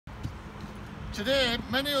Today,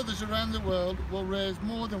 many others around the world will raise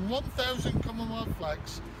more than 1,000 Commonwealth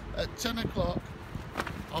flags at 10 o'clock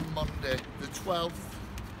on Monday, the 12th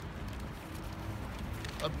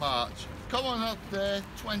of March. Commonwealth Day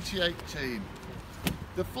 2018.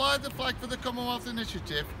 The Fly the Flag for the Commonwealth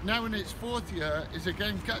initiative, now in its 4th year, is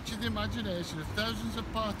again catching the imagination of thousands of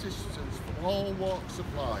participants from all walks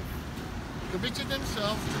of life, committing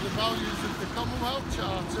themselves to the values of the Commonwealth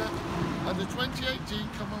Charter and the 2018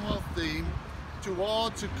 Commonwealth theme,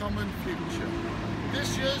 towards a common future.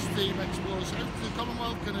 This year's theme explores how the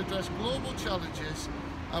Commonwealth can address global challenges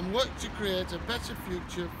and work to create a better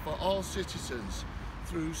future for all citizens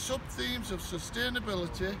through sub-themes of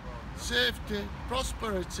sustainability, safety,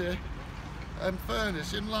 prosperity and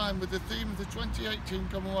fairness, in line with the theme of the 2018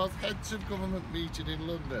 Commonwealth Heads of Government meeting in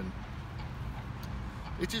London.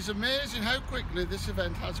 It is amazing how quickly this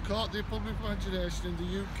event has caught the public imagination in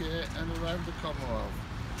the UK and around the Commonwealth.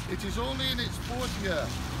 It is only in its 4th year,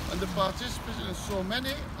 and the participants of so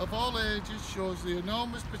many of all ages shows the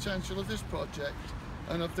enormous potential of this project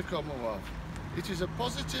and of the Commonwealth. It is a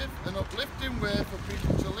positive and uplifting way for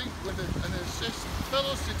people to link with and assist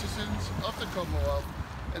fellow citizens of the Commonwealth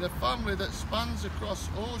in a family that spans across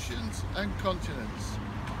oceans and continents.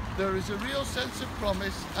 There is a real sense of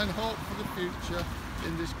promise and hope for the future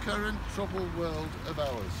in this current troubled world of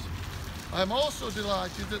ours. I am also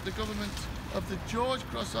delighted that the government of the George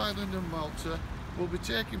Cross Island and Malta will be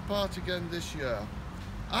taking part again this year,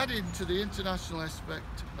 adding to the international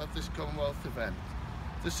aspect of this Commonwealth event.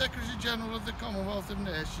 The Secretary-General of the Commonwealth of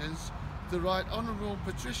Nations, the Right Honourable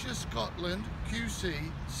Patricia Scotland,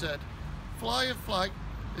 QC, said, "Fly a Flag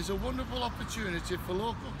is a wonderful opportunity for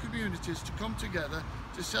local communities to come together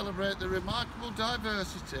to celebrate the remarkable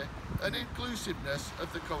diversity and inclusiveness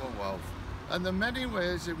of the Commonwealth and the many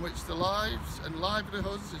ways in which the lives and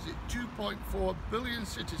livelihoods of its 2.4 billion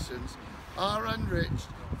citizens are enriched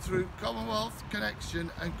through Commonwealth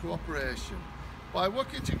connection and cooperation. By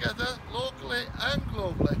working together locally and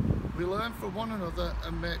globally, we learn from one another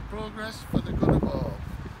and make progress for the good of all,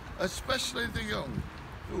 especially the young,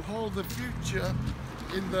 who hold the future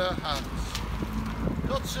in their hands."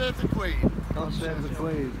 God save the Queen. God save the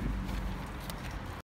Queen.